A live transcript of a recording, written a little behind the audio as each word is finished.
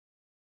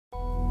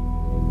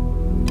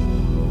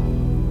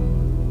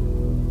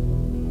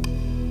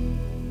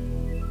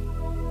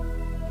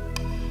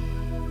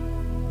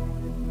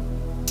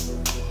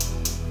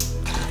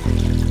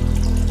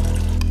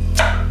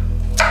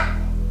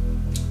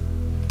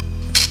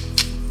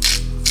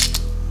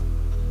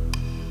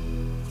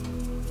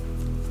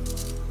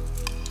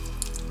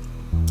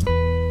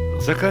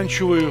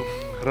Заканчиваю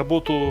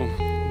работу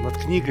над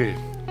книгой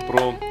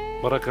про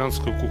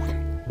марокканскую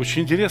кухню.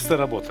 Очень интересная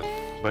работа,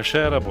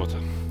 большая работа,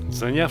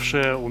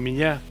 занявшая у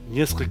меня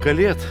несколько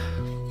лет.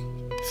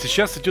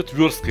 Сейчас идет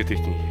верстка этой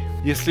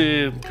книги.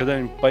 Если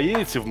когда-нибудь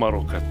поедете в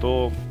Марокко,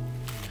 то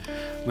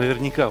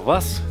наверняка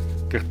вас,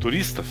 как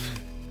туристов,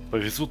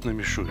 повезут на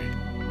Мишуи.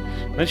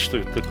 Знаете, что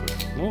это такое?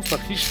 Ну,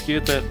 фактически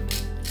это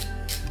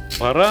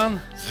баран,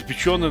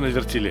 запеченный на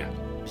вертеле.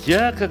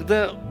 Я,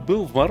 когда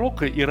был в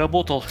Марокко и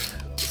работал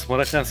с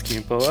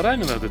марокканскими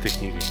поварами над этой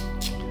книгой,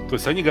 то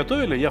есть они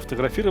готовили, я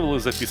фотографировал и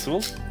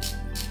записывал.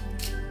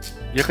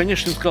 Я,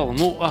 конечно, им сказал,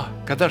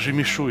 когда же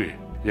Мишуи?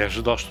 Я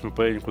ожидал, что мы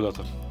поедем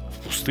куда-то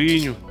в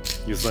пустыню,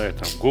 не знаю,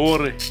 там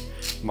горы.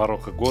 В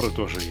Марокко горы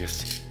тоже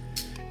есть.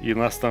 И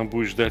нас там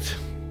будет ждать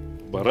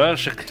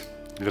барашек,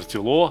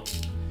 вертело.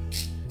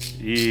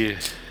 И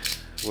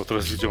вот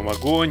разведем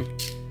огонь,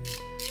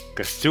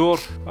 костер.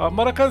 А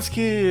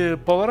марокканские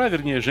повара,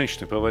 вернее,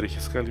 женщины-поварихи,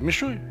 сказали: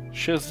 Мишуи,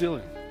 сейчас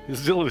сделаем. И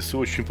сделали все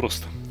очень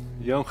просто.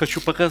 Я вам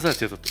хочу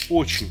показать этот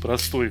очень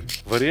простой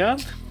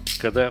вариант,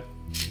 когда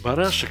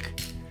барашек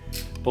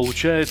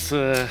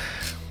получается,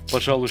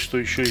 пожалуй, что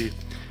еще и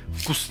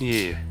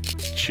вкуснее,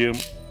 чем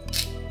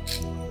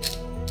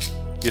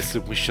если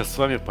бы мы сейчас с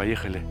вами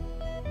поехали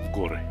в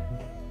горы.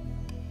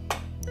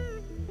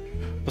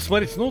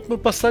 Посмотрите, ну вот мы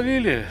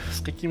посолили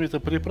с какими-то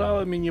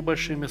приправами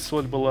небольшими,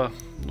 соль была,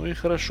 ну и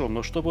хорошо.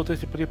 Но чтобы вот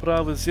эти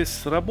приправы здесь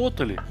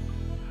сработали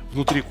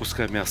внутри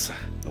куска мяса,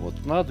 вот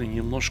надо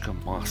немножко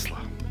масла.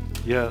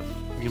 Я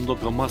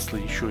немного масла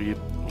еще и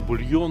в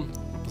бульон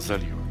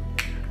залью.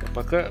 А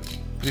пока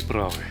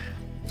приправы.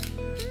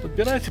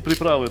 Подбирайте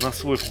приправы на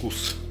свой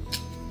вкус,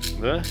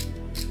 да?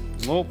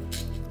 Но,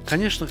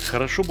 конечно,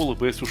 хорошо было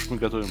бы, если уж мы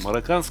готовим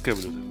марокканское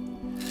блюдо,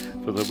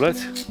 подобрать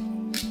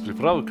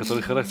приправы,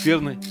 которые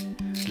характерны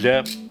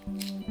для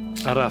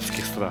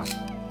арабских стран.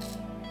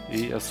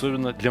 И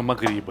особенно для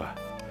Магриба.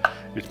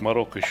 Ведь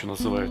Марокко еще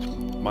называют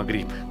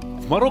Магриб.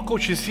 В Марокко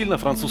очень сильно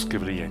французское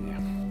влияние.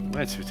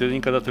 Знаете, ведь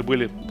они когда-то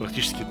были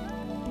практически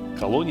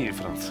колонией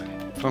Франции.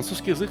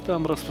 Французский язык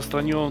там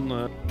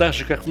распространен, так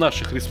же как в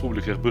наших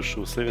республиках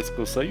бывшего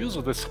Советского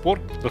Союза, до сих пор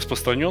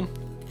распространен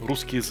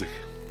русский язык.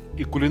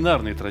 И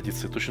кулинарные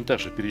традиции точно так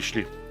же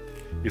перешли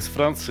из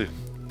Франции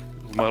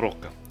в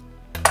Марокко.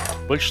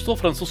 Большинство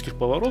французских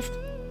поваров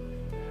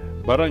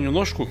баранью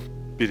ножку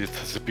перед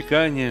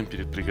запеканием,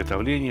 перед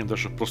приготовлением,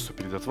 даже просто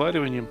перед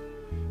отвариванием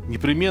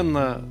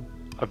непременно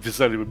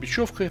обвязали бы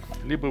бечевкой,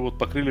 либо вот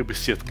покрыли бы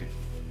сеткой.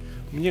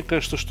 Мне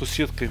кажется, что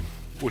сеткой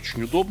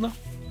очень удобно.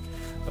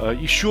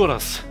 Еще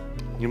раз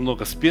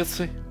немного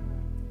специй.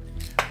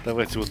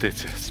 Давайте вот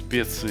эти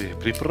специи,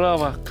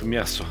 приправа к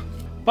мясу.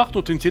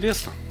 Пахнут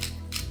интересно.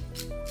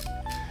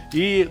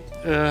 И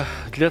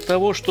для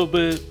того,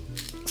 чтобы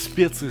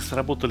специи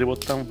сработали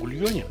вот там в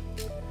бульоне,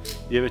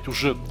 я ведь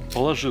уже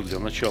положил для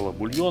начала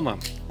бульона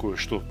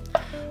кое-что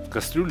в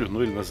кастрюлю,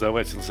 ну или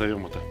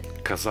назовем это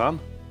казан,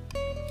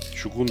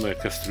 чугунная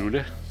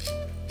кастрюля,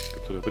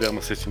 которая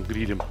прямо с этим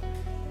грилем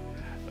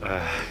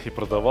и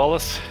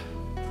продавалась.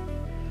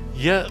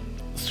 Я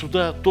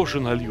сюда тоже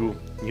налью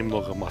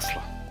немного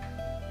масла,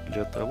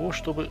 для того,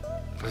 чтобы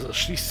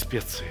разошлись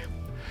специи.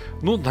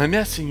 Ну, на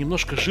мясе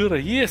немножко жира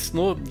есть,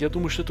 но я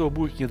думаю, что этого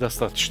будет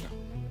недостаточно.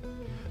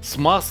 С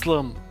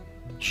маслом,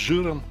 с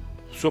жиром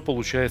все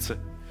получается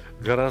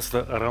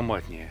гораздо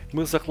ароматнее.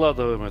 Мы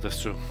закладываем это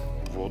все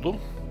в воду,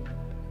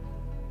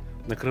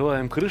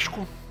 накрываем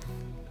крышку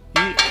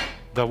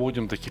и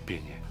доводим до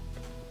кипения.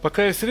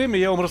 Пока есть время,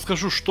 я вам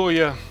расскажу, что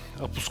я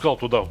опускал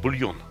туда в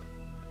бульон.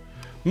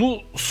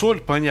 Ну, соль,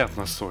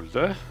 понятно, соль,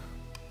 да?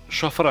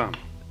 Шафран.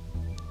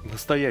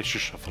 Настоящий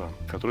шафран,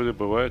 который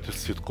добывают из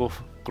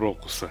цветков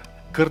крокуса.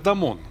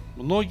 Кардамон.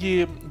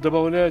 Многие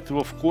добавляют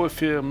его в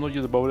кофе, многие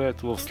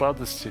добавляют его в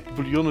сладости. В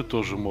бульоны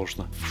тоже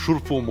можно. В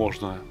шурпу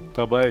можно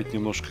добавить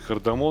немножко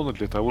кардамона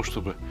для того,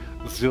 чтобы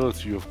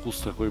сделать ее вкус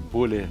такой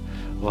более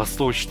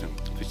восточным,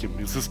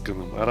 таким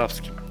изысканным,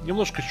 арабским.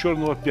 Немножко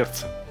черного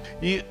перца.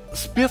 И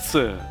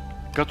специя,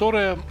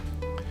 которая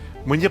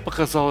мне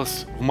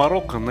показалась в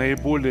Марокко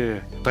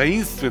наиболее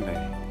таинственной,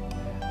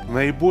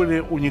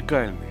 наиболее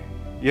уникальной.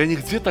 Я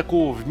нигде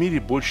такого в мире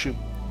больше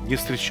не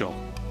встречал.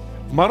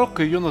 В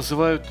Марокко ее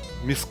называют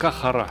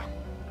мискахара.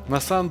 На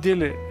самом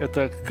деле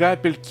это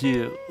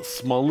капельки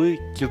смолы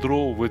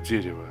кедрового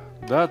дерева.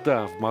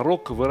 Да-да, в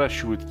Марокко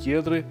выращивают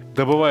кедры,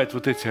 добывают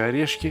вот эти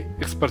орешки,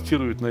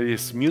 экспортируют на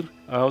весь мир.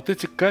 А вот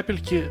эти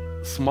капельки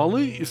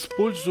смолы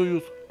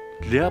используют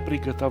для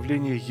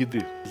приготовления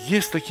еды.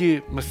 Есть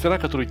такие мастера,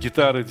 которые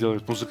гитары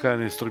делают,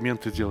 музыкальные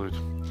инструменты делают.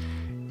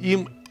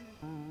 Им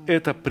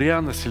эта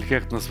пряность, или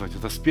как это назвать,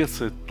 эта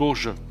специя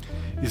тоже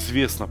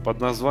известна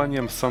под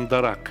названием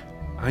сандарак.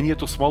 Они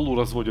эту смолу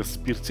разводят в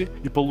спирте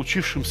и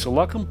получившимся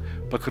лаком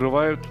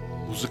покрывают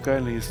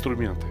музыкальные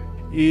инструменты.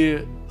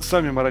 И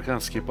сами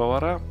марокканские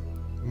повара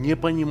не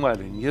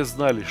понимали, не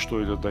знали,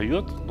 что это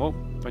дает, но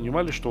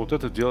понимали, что вот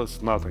это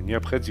делать надо,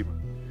 необходимо.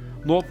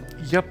 Но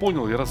я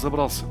понял, я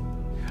разобрался.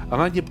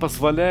 Она не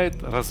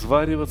позволяет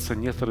развариваться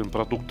некоторым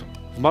продуктам.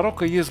 В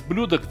Марокко есть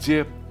блюдо,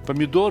 где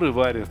помидоры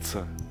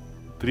варятся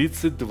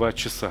 32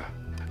 часа.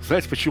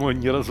 Знаете, почему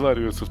они не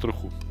развариваются в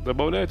труху?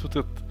 Добавляют вот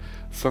этот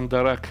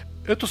сандарак.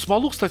 Эту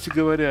смолу, кстати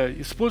говоря,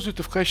 используют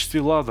и в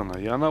качестве ладана.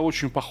 И она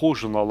очень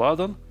похожа на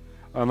ладан.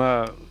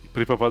 Она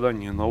при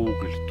попадании на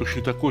уголь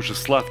точно такой же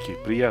сладкий,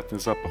 приятный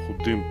запах,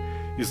 дым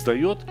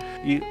издает.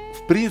 И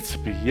в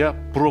принципе я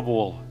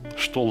пробовал,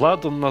 что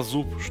ладан на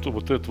зуб, что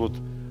вот это вот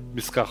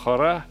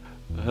бескахара,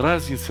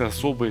 разницы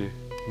особой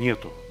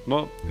нету.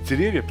 Но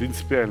деревья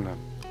принципиально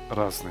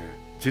разные.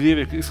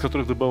 Деревья, из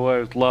которых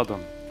добывают ладан,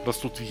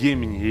 растут в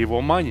Йемене и в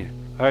Омане,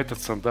 а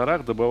этот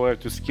сандарак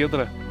добывают из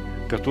кедра,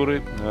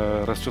 который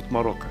растет в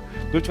Марокко.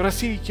 Но ведь в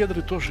России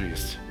кедры тоже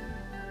есть.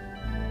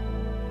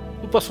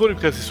 Ну, посмотрим,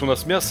 как здесь у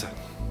нас мясо.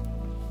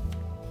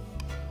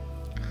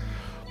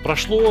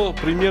 Прошло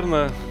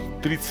примерно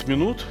 30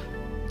 минут,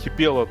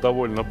 кипело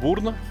довольно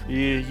бурно,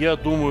 и я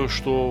думаю,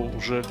 что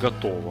уже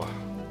готово.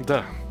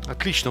 Да,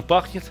 отлично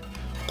пахнет,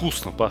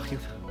 вкусно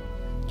пахнет.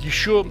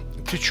 Еще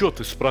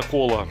течет из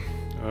прокола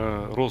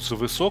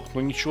розовый сок, но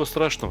ничего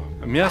страшного.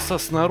 Мясо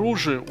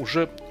снаружи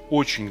уже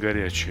очень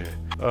горячее,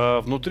 а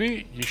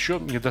внутри еще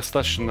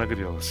недостаточно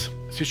нагрелось.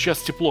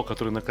 Сейчас тепло,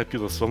 которое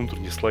накопилось во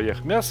внутренних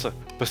слоях мяса,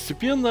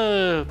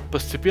 постепенно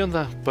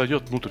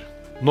пойдет внутрь.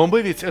 Но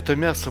мы ведь это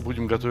мясо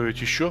будем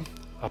готовить еще.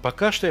 А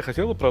пока что я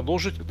хотел бы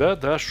продолжить,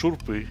 да,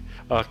 шурпы.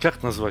 А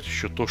как назвать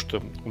еще то,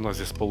 что у нас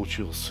здесь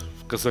получилось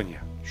в Казане?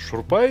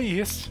 Шурпа и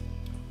есть.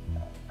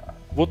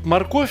 Вот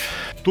морковь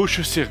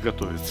дольше всех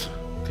готовится.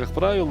 Как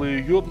правило,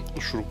 ее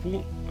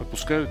шурпу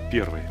опускают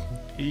первой.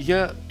 И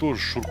я тоже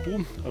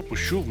шурпу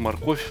опущу в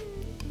морковь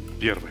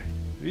первой.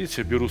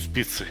 Видите, я беру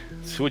специи.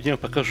 Сегодня я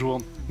покажу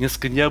вам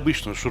несколько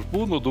необычную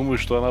шурпу, но думаю,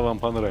 что она вам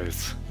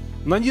понравится.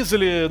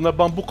 Нанизали на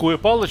бамбуковые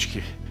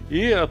палочки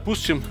и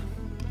опустим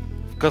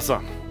в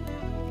казан.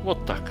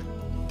 Вот так.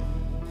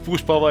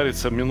 Пусть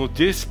поварится минут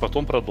 10,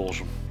 потом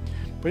продолжим.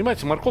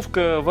 Понимаете,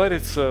 морковка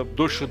варится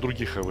дольше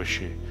других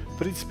овощей. В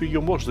принципе,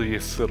 ее можно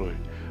есть сырой.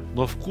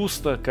 Но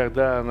вкусно,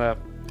 когда она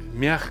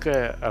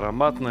мягкая,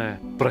 ароматная,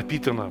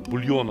 пропитана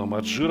бульоном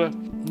от жира.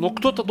 Но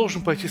кто-то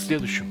должен пойти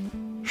следующим.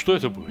 Что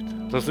это будет?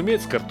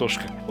 Разумеется,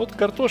 картошка. Вот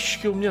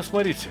картошечки у меня,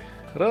 смотрите.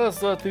 Раз,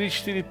 два, три,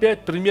 четыре,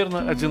 пять,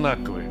 примерно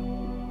одинаковые.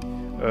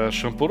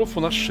 Шампуров у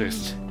нас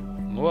 6.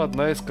 Ну,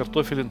 одна из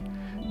картофелин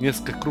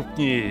несколько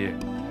крупнее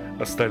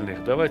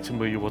остальных. Давайте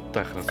мы ее вот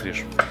так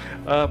разрежем.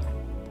 А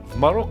в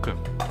Марокко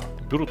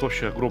берут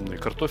вообще огромные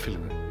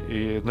картофелины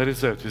и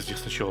нарезают из них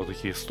сначала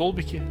такие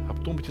столбики, а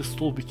потом эти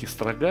столбики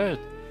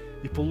строгают,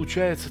 и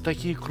получаются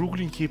такие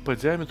кругленькие по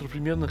диаметру,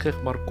 примерно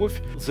как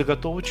морковь,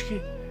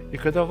 заготовочки. И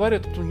когда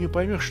варят, то не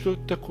поймешь, что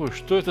это такое,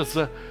 что это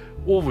за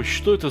овощ,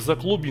 что это за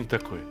клубень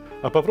такой.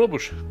 А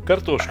попробуешь —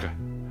 картошка.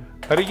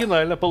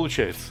 Оригинально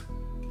получается.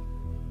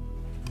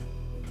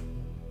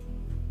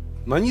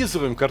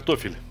 Нанизываем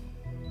картофель.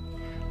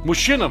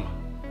 Мужчинам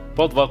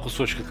по 2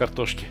 кусочка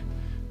картошки.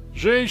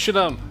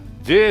 Женщинам,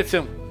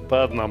 детям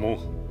по 1.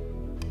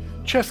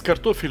 Часть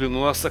картофеля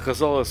у нас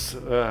оказалась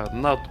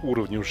над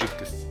уровнем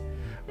жидкости.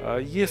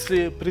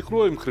 Если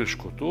прикроем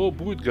крышку, то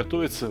будет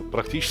готовиться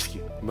практически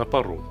на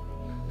пару.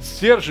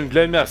 Стержень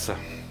для мяса.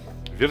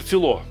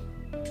 Вертело.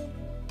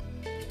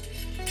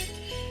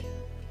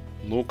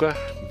 Ну-ка,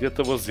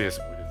 где-то вот здесь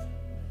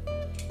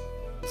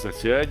будет.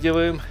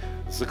 Затягиваем,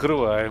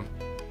 закрываем.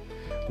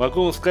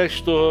 Могу вам сказать,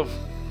 что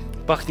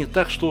пахнет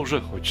так, что уже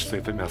хочется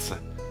это мясо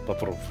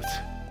попробовать.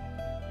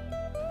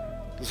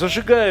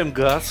 Зажигаем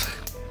газ.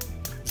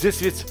 Здесь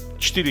ведь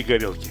 4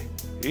 горелки.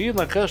 И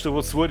на каждый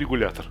вот свой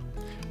регулятор.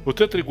 Вот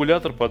этот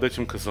регулятор под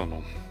этим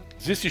казаном.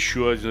 Здесь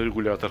еще один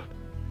регулятор.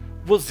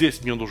 Вот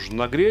здесь мне нужно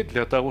нагреть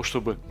для того,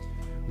 чтобы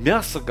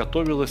мясо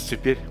готовилось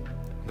теперь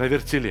на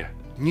вертеле.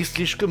 Не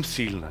слишком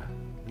сильно,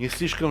 не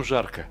слишком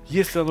жарко.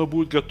 Если оно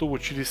будет готово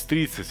через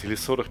 30 или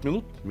 40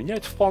 минут, меня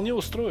это вполне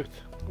устроит.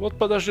 Вот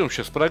подождем,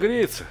 сейчас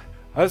прогреется.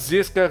 А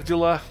здесь как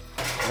дела?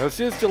 А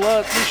здесь дела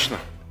отлично.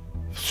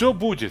 Все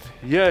будет,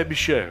 я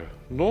обещаю.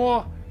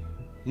 Но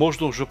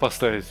можно уже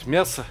поставить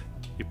мясо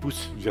и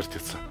пусть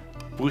вертится.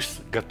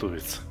 Пусть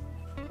готовится.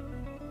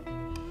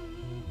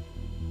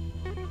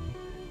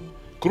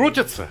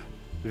 Крутится,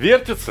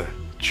 вертится.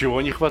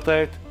 Чего не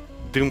хватает?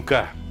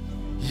 Дымка.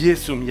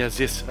 Есть у меня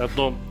здесь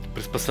одно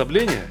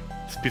приспособление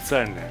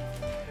специальное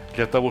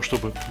для того,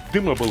 чтобы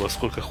дыма было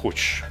сколько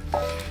хочешь.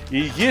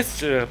 И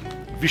есть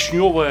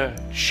вишневая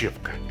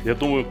щепка. Я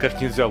думаю,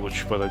 как нельзя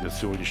лучше подойдет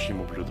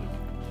сегодняшнему блюду.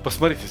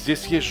 Посмотрите,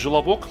 здесь есть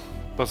желобок,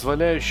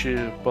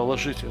 позволяющий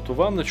положить эту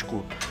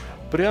ванночку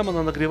прямо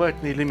на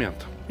нагревательный элемент.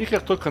 И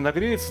как только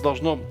нагреется,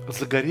 должно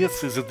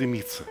загореться и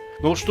задымиться.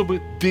 Но вот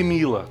чтобы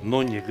дымило,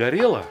 но не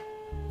горело,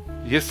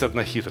 есть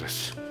одна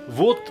хитрость.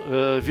 Вот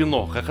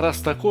вино, как раз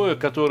такое,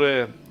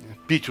 которое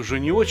пить уже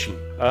не очень,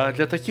 а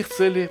для таких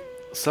целей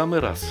самый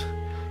раз.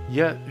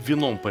 Я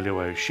вином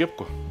поливаю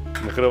щепку,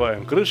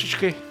 накрываем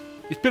крышечкой.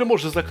 И теперь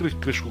можно закрыть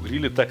крышку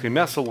гриля, так и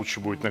мясо лучше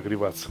будет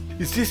нагреваться.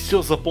 И здесь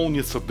все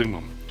заполнится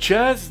дымом.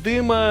 Часть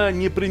дыма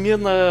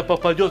непременно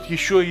попадет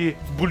еще и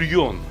в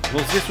бульон. Но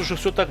здесь уже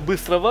все так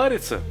быстро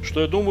варится,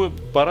 что я думаю,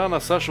 пора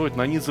насаживать,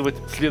 нанизывать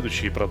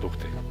следующие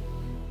продукты.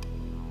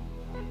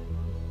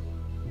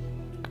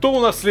 Кто у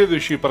нас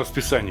следующий по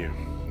расписанию?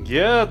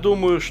 Я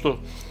думаю,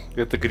 что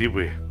это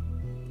грибы.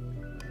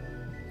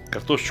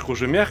 Картошечка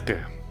уже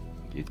мягкая,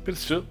 и теперь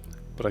все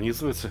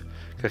пронизывается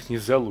как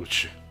нельзя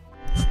лучше.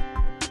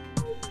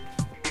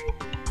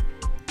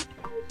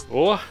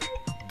 О,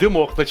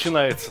 дымок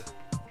начинается.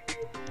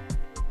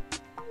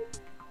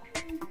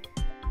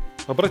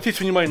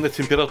 Обратите внимание на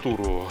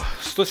температуру.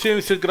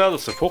 170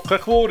 градусов. О,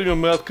 как вовремя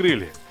мы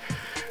открыли.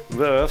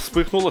 Да,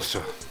 вспыхнуло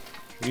все.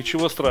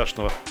 Ничего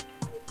страшного.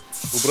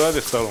 Убрали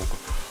в сторонку.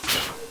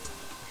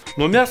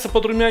 Но мясо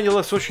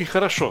подрумянилось очень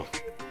хорошо.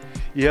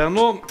 И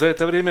оно за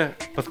это время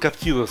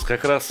подкоптилось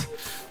как раз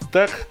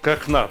так,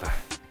 как надо.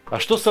 А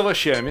что с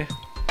овощами?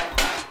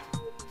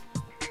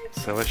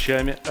 С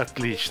овощами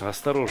отлично.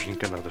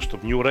 Осторожненько надо,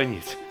 чтобы не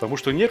уронить. Потому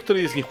что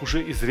некоторые из них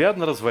уже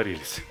изрядно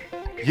разварились.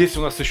 Есть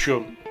у нас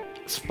еще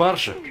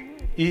спаржа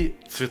и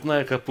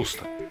цветная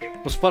капуста.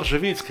 Но спаржа,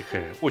 видите,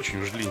 какая?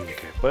 Очень уж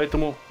длинненькая.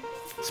 Поэтому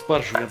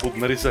спаржу я буду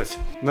нарезать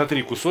на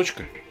 3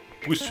 кусочка.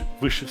 Пусть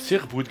выше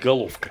всех будет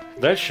головка.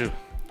 Дальше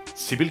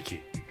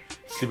стебельки.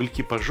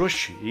 Стебельки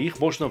пожестче, и их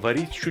можно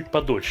варить чуть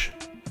подольше.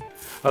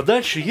 А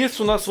дальше есть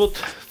у нас вот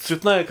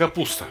цветная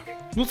капуста.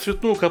 Ну,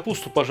 цветную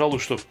капусту, пожалуй,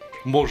 что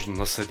можно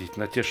насадить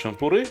на те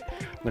шампуры,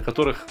 на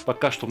которых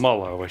пока что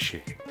мало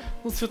овощей.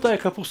 Ну, цветная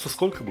капуста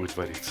сколько будет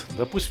вариться?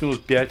 Да пусть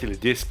минут 5 или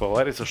 10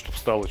 поварится, чтобы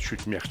стало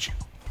чуть мягче.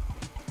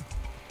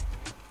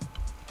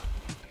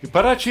 И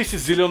пора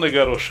чистить зеленый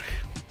горошек.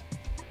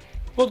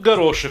 Вот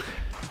горошек,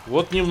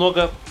 вот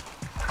немного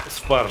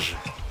спаржи.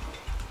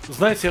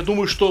 Знаете, я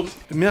думаю, что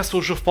мясо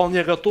уже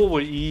вполне готово,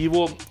 и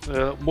его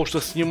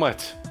можно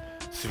снимать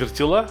с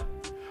вертела,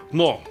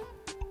 но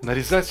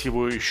нарезать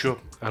его еще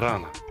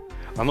рано.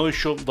 Оно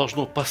еще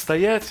должно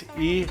постоять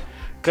и,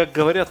 как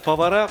говорят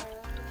повара,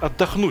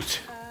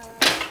 отдохнуть.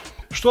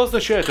 Что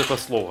означает это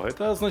слово?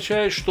 Это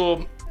означает,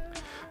 что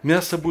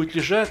мясо будет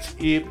лежать,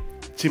 и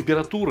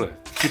температура,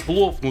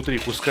 тепло внутри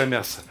куска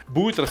мяса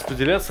будет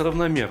распределяться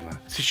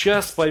равномерно.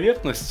 Сейчас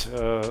поверхность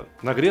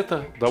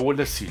нагрета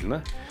довольно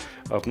сильно,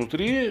 а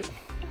внутри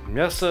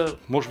мясо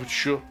может быть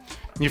еще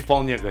не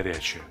вполне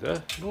горячее,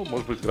 да? Ну,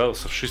 может быть,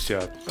 градусов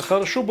 60. А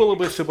хорошо было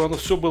бы, если бы оно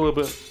все было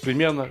бы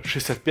примерно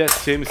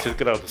 65-70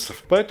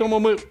 градусов. Поэтому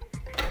мы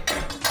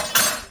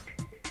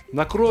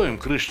накроем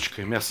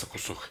крышечкой мясо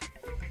кусок.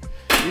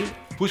 И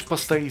пусть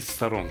постоит в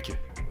сторонке.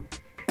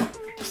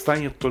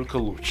 Станет только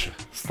лучше,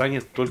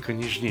 станет только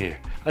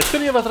нежнее. А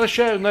теперь я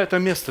возвращаю на это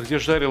место, где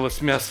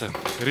жарилось мясо,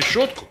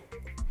 решетку.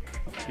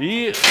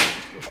 И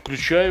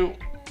включаю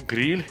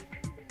гриль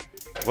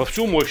во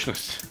всю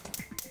мощность.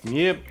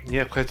 Мне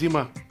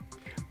необходимо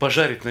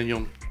пожарить на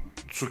нем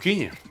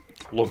цукини,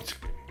 ломтик.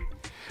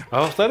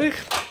 А во-вторых,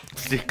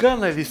 слегка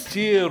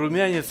навести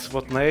румянец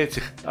вот на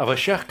этих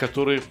овощах,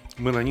 которые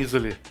мы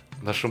нанизали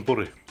на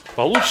шампуры.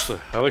 Получится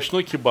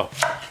овощной кебаб.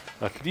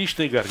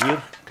 Отличный гарнир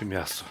к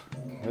мясу.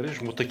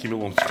 Нарежем вот такими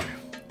ломтиками.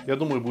 Я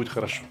думаю, будет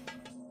хорошо.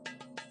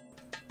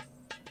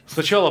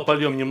 Сначала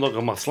польем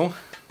немного маслом.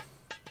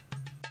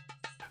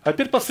 А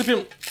теперь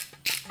посыпем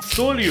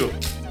солью,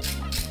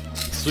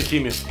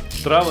 сухими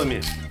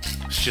травами,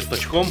 с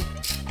чесночком.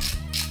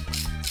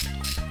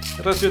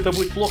 Разве это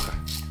будет плохо?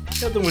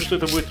 Я думаю, что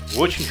это будет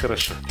очень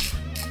хорошо.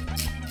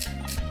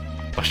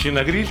 Пошли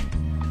на гриль.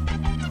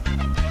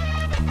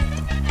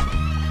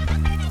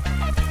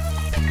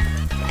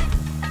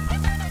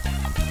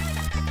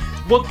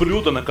 Вот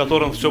блюдо, на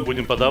котором все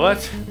будем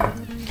подавать.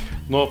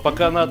 Но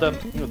пока надо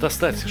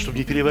достать, чтобы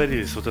не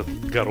переварились вот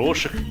этот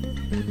горошек,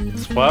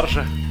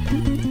 спаржа.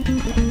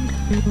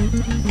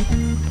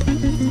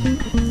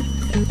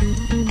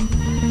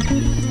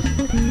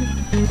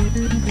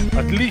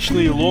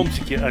 Отличные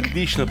ломтики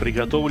отлично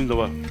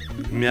приготовленного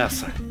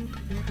мяса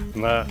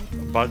на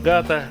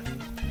богато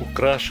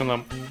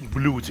украшенном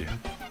блюде.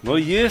 Но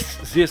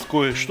есть здесь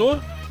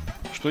кое-что,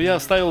 что я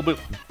оставил бы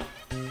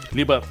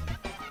либо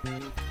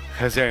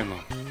хозяину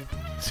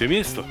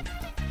семейства,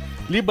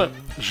 либо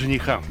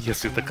женихам,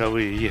 если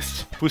таковые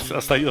есть. Пусть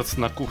остается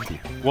на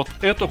кухне. Вот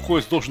эту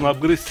кость должен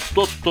обгрызть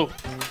тот, кто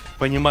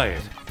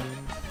понимает.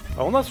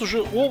 А у нас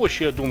уже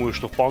овощи, я думаю,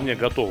 что вполне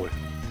готовы.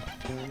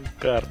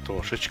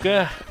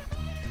 Картошечка,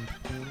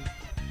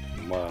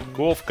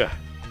 морковка.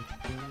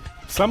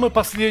 Самый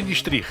последний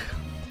штрих.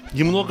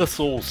 Немного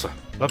соуса.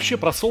 Вообще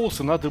про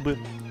соусы надо бы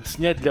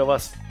снять для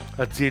вас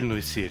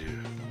отдельную серию.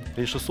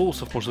 Конечно,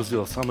 соусов можно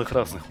сделать самых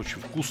разных, очень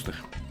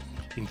вкусных,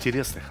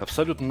 интересных,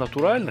 абсолютно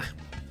натуральных,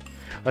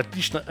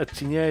 отлично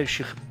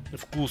оттеняющих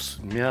вкус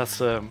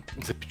мяса,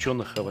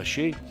 запеченных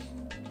овощей.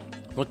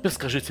 Вот теперь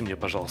скажите мне,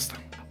 пожалуйста,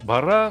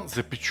 баран,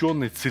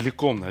 запеченный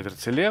целиком на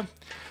вертеле,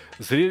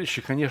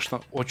 зрелище,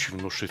 конечно, очень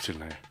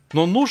внушительное.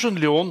 Но нужен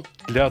ли он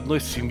для одной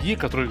семьи,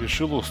 которая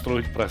решила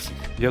устроить праздник?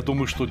 Я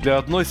думаю, что для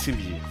одной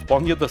семьи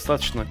вполне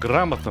достаточно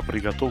грамотно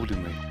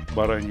приготовленной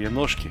бараньей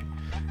ножки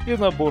и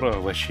набора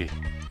овощей.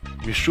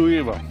 Мишуи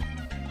вам.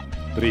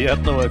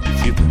 Приятного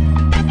аппетита!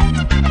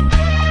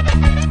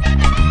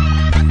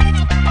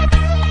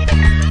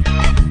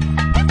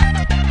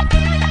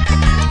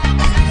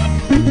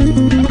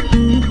 Thank you.